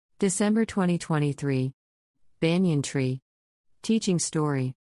December 2023. Banyan Tree. Teaching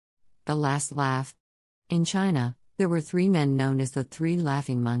story. The Last Laugh. In China, there were 3 men known as the 3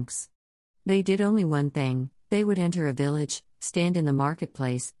 laughing monks. They did only one thing: they would enter a village, stand in the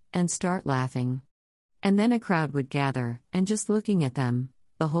marketplace, and start laughing. And then a crowd would gather, and just looking at them,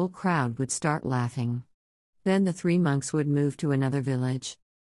 the whole crowd would start laughing. Then the 3 monks would move to another village.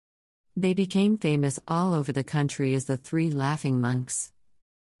 They became famous all over the country as the 3 laughing monks.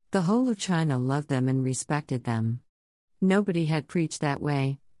 The whole of China loved them and respected them. Nobody had preached that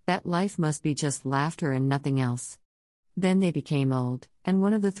way, that life must be just laughter and nothing else. Then they became old, and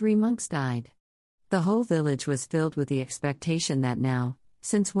one of the 3 monks died. The whole village was filled with the expectation that now,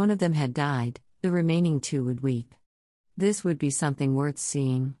 since one of them had died, the remaining 2 would weep. This would be something worth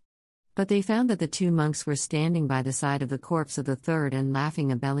seeing. But they found that the 2 monks were standing by the side of the corpse of the 3rd and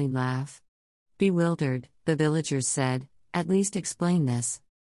laughing a belly laugh. Bewildered, the villagers said, "At least explain this."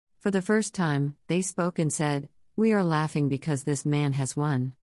 For the first time, they spoke and said, "We are laughing because this man has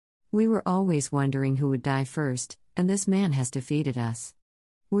won. We were always wondering who would die first, and this man has defeated us.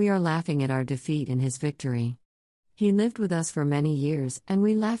 We are laughing at our defeat and his victory. He lived with us for many years, and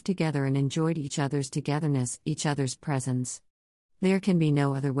we laughed together and enjoyed each other's togetherness, each other's presence. There can be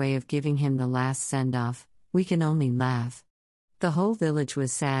no other way of giving him the last send-off, we can only laugh." The whole village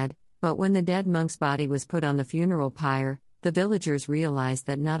was sad, but when the dead monk's body was put on the funeral pyre, the villagers realized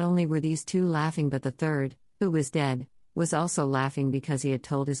that not only were these 2 laughing but the 3rd, who was dead, was also laughing because he had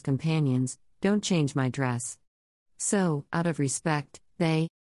told his companions, "Don't change my dress." So, out of respect, they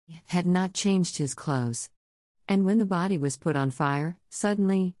had not changed his clothes. And when the body was put on fire,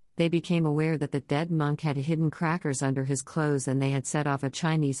 suddenly, they became aware that the dead monk had hidden crackers under his clothes and they had set off a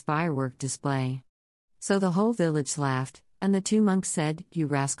Chinese firework display. So the whole village laughed, and the 2 monks said, "You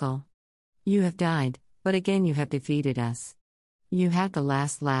rascal! You have died, but again you have defeated us. You had the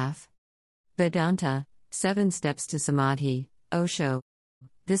last laugh." Vedanta, 7 Steps to Samadhi, Osho.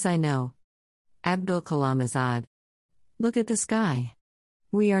 This I know. Abdul Kalam Azad. Look at the sky.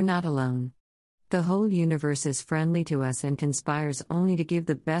 We are not alone. The whole universe is friendly to us and conspires only to give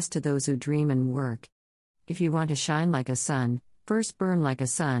the best to those who dream and work. If you want to shine like a sun, first burn like a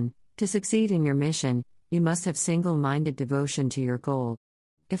sun. To succeed in your mission, you must have single-minded devotion to your goal.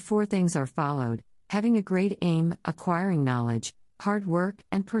 If 4 things are followed, having a great aim, acquiring knowledge, hard work,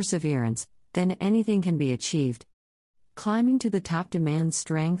 and perseverance, then anything can be achieved. Climbing to the top demands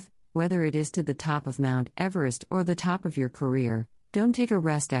strength, whether it is to the top of Mount Everest or the top of your career. Don't take a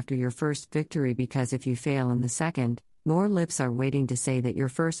rest after your first victory, because if you fail in the second, more lips are waiting to say that your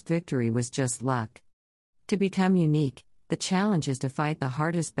first victory was just luck. To become unique, the challenge is to fight the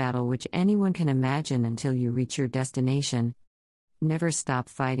hardest battle which anyone can imagine until you reach your destination. Never stop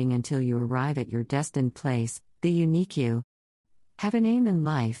fighting until you arrive at your destined place, the unique you. Have an aim in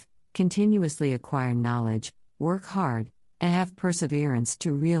life, continuously acquire knowledge, work hard, and have perseverance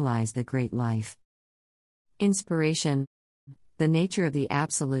to realize the great life. Inspiration. The nature of the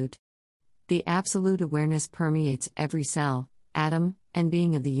Absolute. The Absolute awareness permeates every cell, atom, and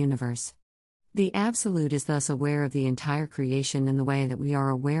being of the universe. The Absolute is thus aware of the entire creation in the way that we are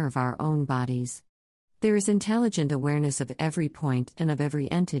aware of our own bodies. There is intelligent awareness of every point and of every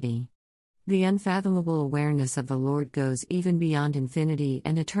entity. The unfathomable awareness of the Lord goes even beyond infinity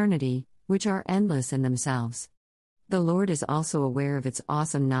and eternity, which are endless in themselves. The Lord is also aware of its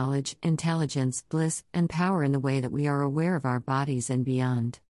awesome knowledge, intelligence, bliss, and power in the way that we are aware of our bodies and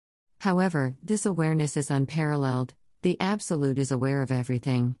beyond. However, this awareness is unparalleled. The Absolute is aware of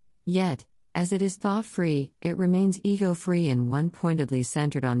everything, yet, as it is thought-free, it remains ego-free and one-pointedly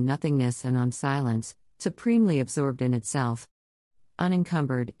centered on nothingness and on silence, supremely absorbed in itself.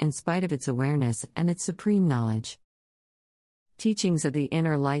 Unencumbered, in spite of its awareness and its supreme knowledge. Teachings of the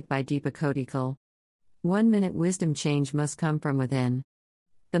Inner Light by Deepa Kodikal. 1-minute wisdom change must come from within.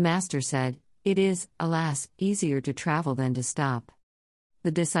 The Master said, "It is, alas, easier to travel than to stop."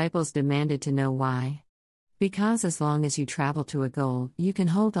 The disciples demanded to know why. Because as long as you travel to a goal, you can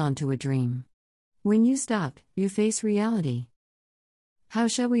hold on to a dream. When you stop, you face reality. How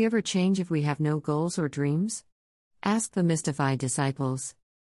shall we ever change if we have no goals or dreams? Ask the mystified disciples.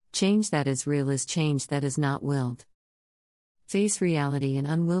 Change that is real is change that is not willed. Face reality and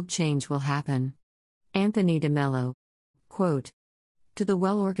unwilled change will happen. Anthony de Mello. Quote, "To the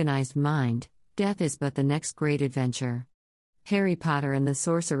well-organized mind, death is but the next great adventure." Harry Potter and the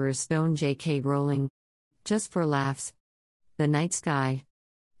Sorcerer's Stone. J.K. Rowling. Just for laughs. The Night Sky.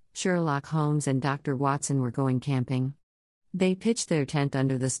 Sherlock Holmes and Dr. Watson were going camping. They pitched their tent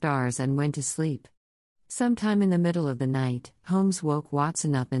under the stars and went to sleep. Sometime in the middle of the night, Holmes woke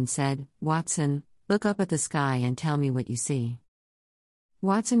Watson up and said, "Watson, look up at the sky and tell me what you see."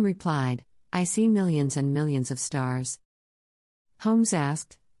 Watson replied, I see millions and millions of stars. Holmes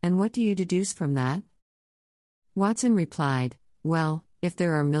asked, and what do you deduce from that? Watson replied, well, if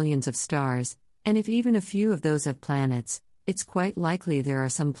there are millions of stars, and if even a few of those have planets, it's quite likely there are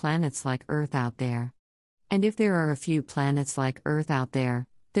some planets like Earth out there. And if there are a few planets like Earth out there,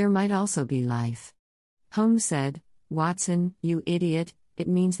 there might also be life. Holmes said, Watson, you idiot, it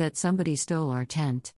means that somebody stole our tent.